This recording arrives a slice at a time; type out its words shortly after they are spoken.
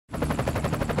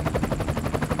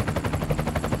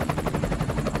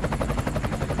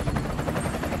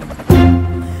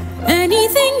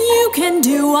can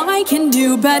do, I can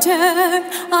do better.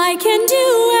 I can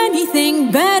do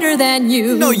anything better than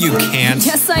you. No, you can't.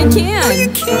 Yes, I can. No, you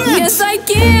can't. Yes, I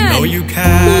can. No, you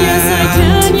can't. Yes, I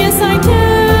can. Yes, I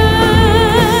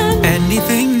can.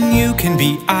 Anything you can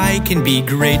be, I can be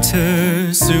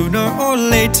greater. Sooner or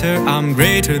later, I'm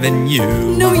greater than you.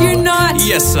 No, you're not.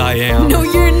 Yes, I am. No,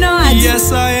 you're not.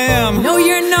 Yes, I am. No,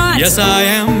 you're not. Yes, I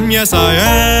am. Yes, I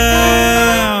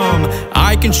am.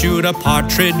 I can shoot a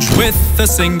partridge with a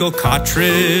single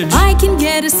cartridge. I can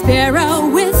get a sparrow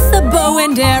with a bow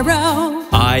and arrow.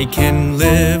 I can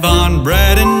live on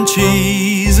bread and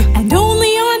cheese. And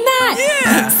only on that.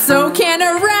 Yeah. So can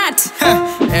a rat.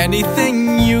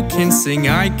 Anything you can sing,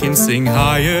 I can sing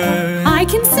higher. I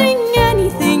can sing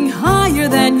anything higher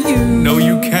than you. No,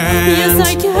 you can't. Yes,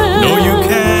 I can. No, you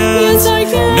can't. Yes, I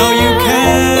can. No, you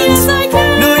can't. Yes, I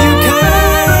can. No, you can't.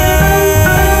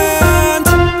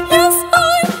 Yes,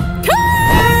 I can.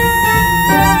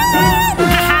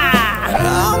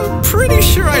 I'm pretty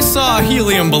sure I saw a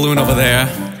helium balloon over there.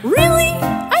 Really?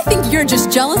 I think you're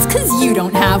just jealous because you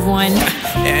don't have one.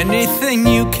 Anything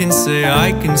you can say,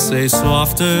 I can say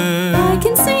softer. I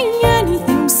can sing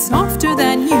anything softer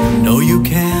than you. No, you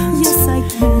can't. Yes, I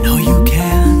can. No, you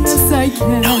can't. Yes, I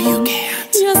can. No, you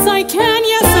can't. Yes, I can.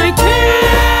 Yes, I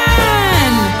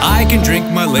can. I can drink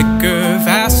my liquor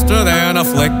faster than a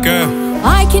flicker.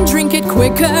 I can drink it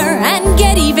quicker and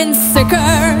get even sicker.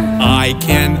 I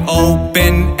can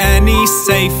open any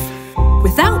safe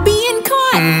Without being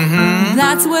caught.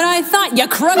 That's what I thought, you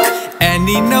crook.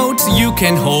 Any note you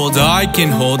can hold, I can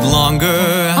hold longer.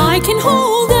 I can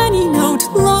hold any note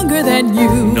longer than you.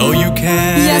 No, you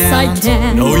can't. Yes, I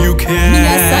can. No, you can't.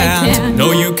 Yes, I can.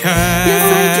 No, you can't. Yes,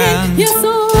 I can. Yes, I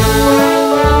can.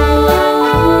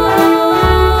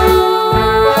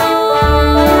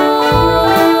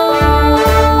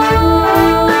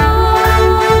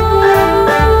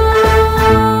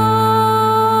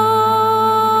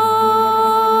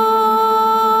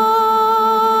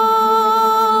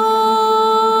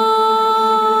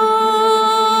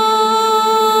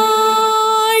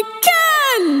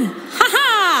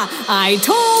 I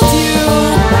told you!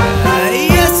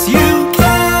 Yes, you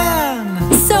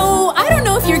can! So, I don't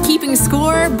know if you're keeping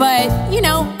score, but, you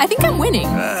know, I think I'm winning.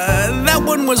 That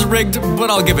one was rigged, but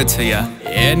I'll give it to you.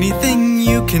 Anything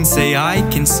you can say, I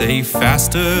can say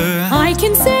faster. I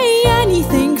can say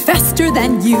anything faster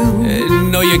than you.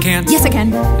 No, you can't. Yes, I can.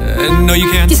 No, you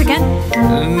can't. Yes, I can.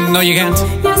 No, you can't.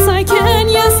 Yes, I can.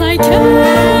 Yes, I can.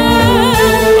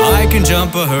 I can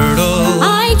jump a hurdle.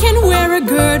 I can wear a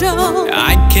girdle.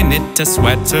 I can knit a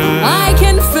sweater. I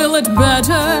can fill it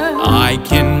better. I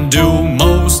can do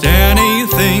most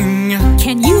anything.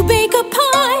 Can you bake a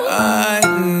pie?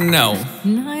 No.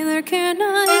 Neither can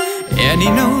I. Any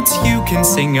notes you can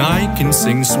sing, I can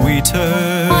sing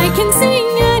sweeter. I can sing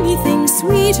anything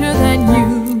sweeter than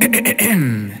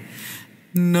you.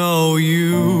 No,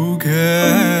 you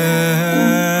can't.